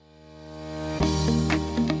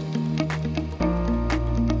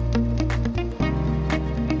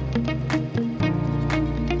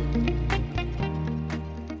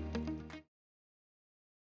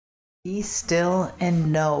Be still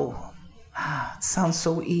and know. It sounds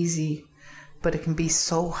so easy, but it can be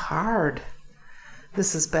so hard.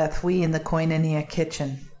 This is Beth Wee in the Koinonia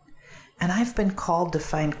Kitchen, and I've been called to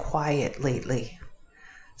find quiet lately.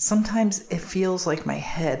 Sometimes it feels like my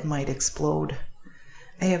head might explode.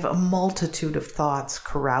 I have a multitude of thoughts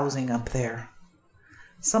carousing up there.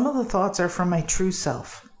 Some of the thoughts are from my true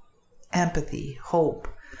self, empathy, hope,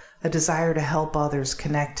 a desire to help others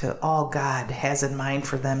connect to all God has in mind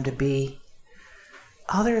for them to be.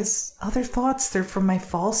 Other thoughts, they're from my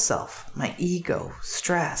false self, my ego,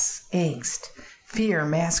 stress, angst, fear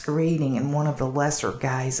masquerading in one of the lesser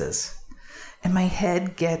guises. And my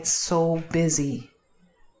head gets so busy.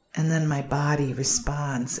 And then my body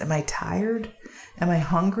responds. Am I tired? Am I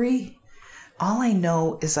hungry? All I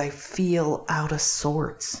know is I feel out of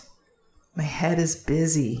sorts. My head is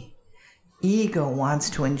busy. Ego wants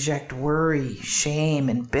to inject worry, shame,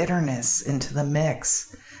 and bitterness into the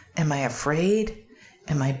mix. Am I afraid?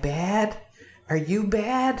 Am I bad? Are you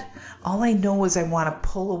bad? All I know is I want to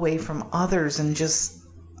pull away from others and just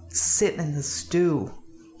sit in the stew.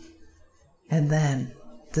 And then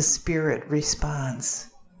the Spirit responds.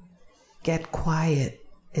 Get quiet,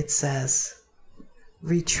 it says.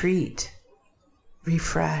 Retreat,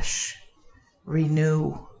 refresh,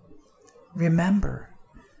 renew. Remember,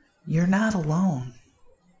 you're not alone.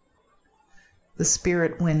 The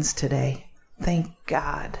Spirit wins today. Thank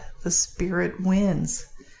God, the Spirit wins.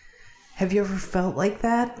 Have you ever felt like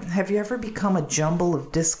that? Have you ever become a jumble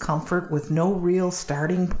of discomfort with no real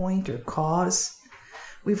starting point or cause?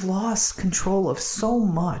 We've lost control of so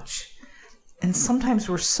much, and sometimes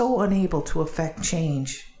we're so unable to affect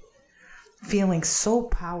change. Feeling so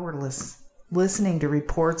powerless, listening to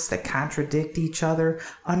reports that contradict each other,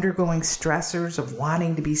 undergoing stressors of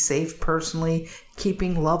wanting to be safe personally,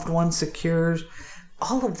 keeping loved ones secure.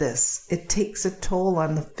 All of this, it takes a toll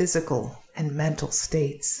on the physical and mental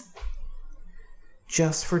states.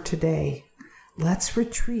 Just for today, let's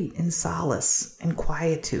retreat in solace and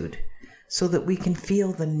quietude so that we can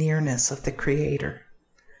feel the nearness of the Creator.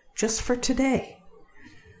 Just for today,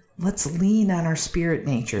 let's lean on our spirit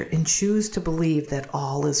nature and choose to believe that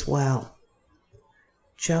all is well.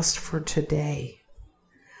 Just for today,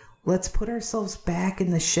 let's put ourselves back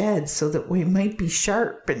in the shed so that we might be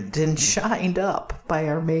sharpened and shined up by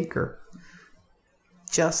our Maker.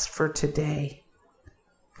 Just for today.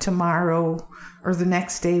 Tomorrow or the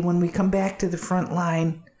next day when we come back to the front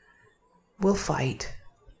line, we'll fight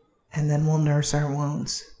and then we'll nurse our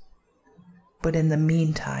wounds. But in the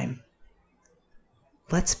meantime,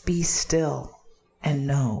 let's be still and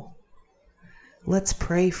know. Let's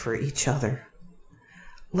pray for each other.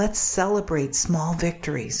 Let's celebrate small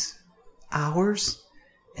victories, ours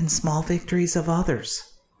and small victories of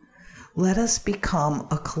others. Let us become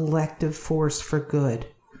a collective force for good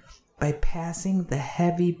by passing the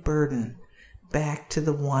heavy burden back to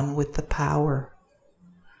the one with the power.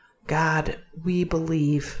 God, we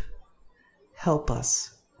believe. Help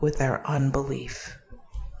us with our unbelief.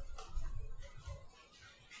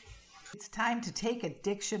 It's time to take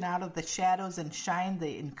addiction out of the shadows and shine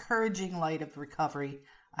the encouraging light of recovery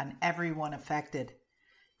on everyone affected.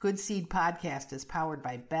 Good Seed Podcast is powered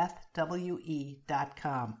by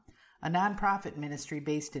BethWE.com, a nonprofit ministry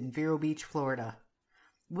based in Vero Beach, Florida.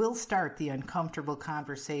 We'll start the uncomfortable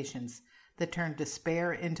conversations that turn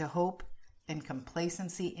despair into hope and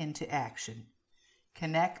complacency into action.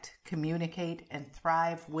 Connect, communicate, and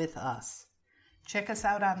thrive with us. Check us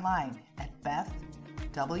out online at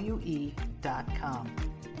BethWE.com.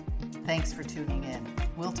 Thanks for tuning in.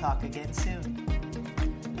 We'll talk again soon.